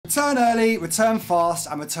Return early, return fast,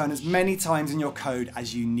 and return as many times in your code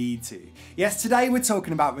as you need to. Yes, today we're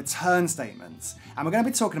talking about return statements, and we're going to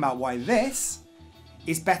be talking about why this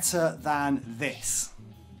is better than this.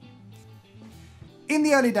 In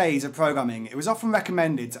the early days of programming, it was often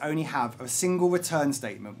recommended to only have a single return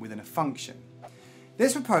statement within a function.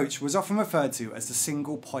 This approach was often referred to as the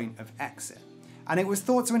single point of exit, and it was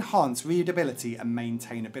thought to enhance readability and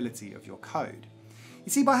maintainability of your code. You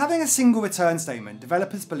see, by having a single return statement,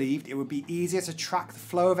 developers believed it would be easier to track the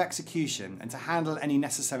flow of execution and to handle any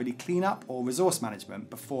necessary cleanup or resource management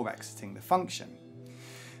before exiting the function.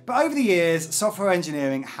 But over the years, software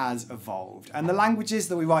engineering has evolved, and the languages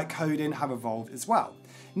that we write code in have evolved as well.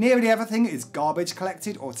 Nearly everything is garbage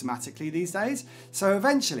collected automatically these days, so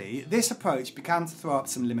eventually this approach began to throw up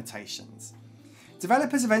some limitations.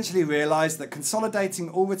 Developers eventually realised that consolidating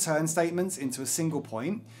all return statements into a single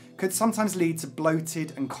point could sometimes lead to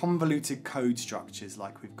bloated and convoluted code structures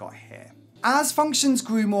like we've got here. As functions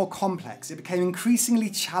grew more complex, it became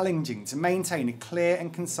increasingly challenging to maintain a clear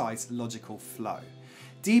and concise logical flow.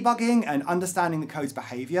 Debugging and understanding the code's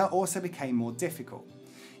behaviour also became more difficult.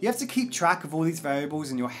 You have to keep track of all these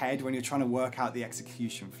variables in your head when you're trying to work out the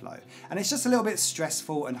execution flow, and it's just a little bit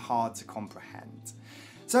stressful and hard to comprehend.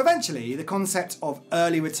 So eventually, the concept of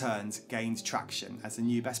early returns gained traction as a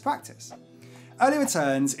new best practice. Early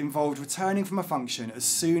returns involved returning from a function as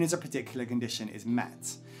soon as a particular condition is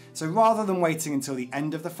met. So rather than waiting until the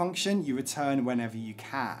end of the function, you return whenever you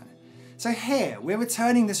can. So here, we're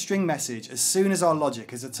returning the string message as soon as our logic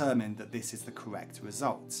has determined that this is the correct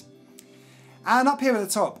result. And up here at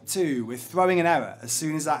the top too, we're throwing an error as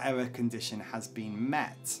soon as that error condition has been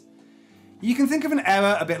met. You can think of an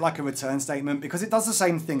error a bit like a return statement because it does the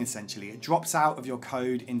same thing essentially. It drops out of your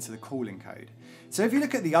code into the calling code. So if you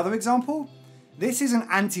look at the other example, this is an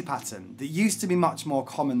anti-pattern that used to be much more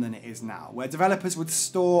common than it is now, where developers would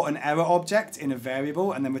store an error object in a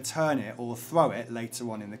variable and then return it or throw it later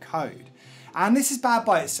on in the code. And this is bad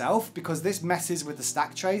by itself because this messes with the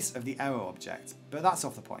stack trace of the error object, but that's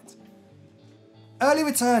off the point. Early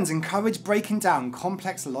returns encourage breaking down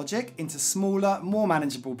complex logic into smaller, more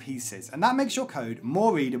manageable pieces, and that makes your code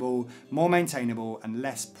more readable, more maintainable, and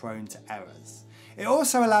less prone to errors. It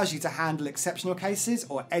also allows you to handle exceptional cases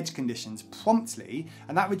or edge conditions promptly,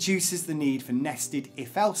 and that reduces the need for nested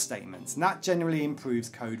if-else statements, and that generally improves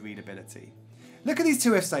code readability. Look at these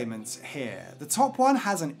two if statements here. The top one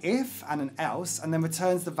has an if and an else, and then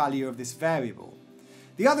returns the value of this variable.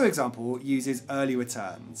 The other example uses early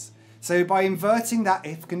returns. So by inverting that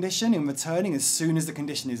if condition and returning as soon as the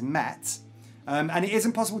condition is met, and it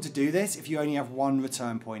isn't possible to do this if you only have one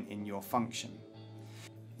return point in your function.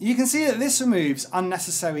 You can see that this removes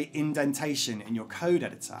unnecessary indentation in your code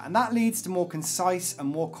editor, and that leads to more concise and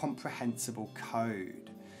more comprehensible code.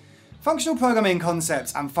 Functional programming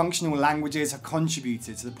concepts and functional languages have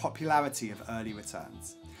contributed to the popularity of early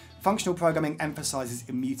returns. Functional programming emphasises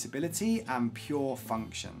immutability and pure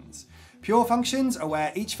functions. Pure functions are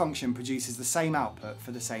where each function produces the same output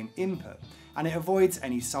for the same input, and it avoids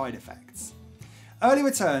any side effects. Early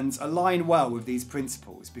returns align well with these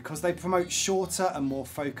principles because they promote shorter and more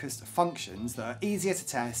focused functions that are easier to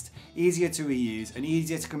test, easier to reuse, and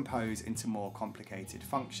easier to compose into more complicated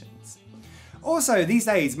functions. Also, these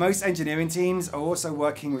days, most engineering teams are also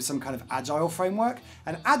working with some kind of agile framework,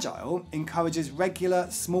 and agile encourages regular,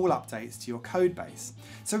 small updates to your code base.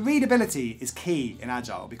 So readability is key in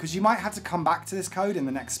agile because you might have to come back to this code in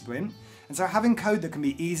the next sprint, and so having code that can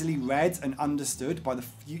be easily read and understood by the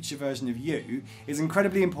future version of you is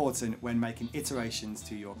incredibly important when making iterations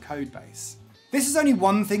to your code base. This is only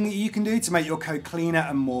one thing that you can do to make your code cleaner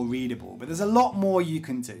and more readable, but there's a lot more you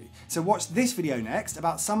can do. So watch this video next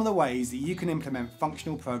about some of the ways that you can implement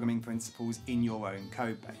functional programming principles in your own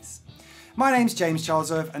code base. My name's James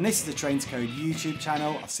Charlesworth, and this is the Train to Code YouTube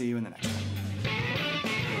channel. I'll see you in the next one.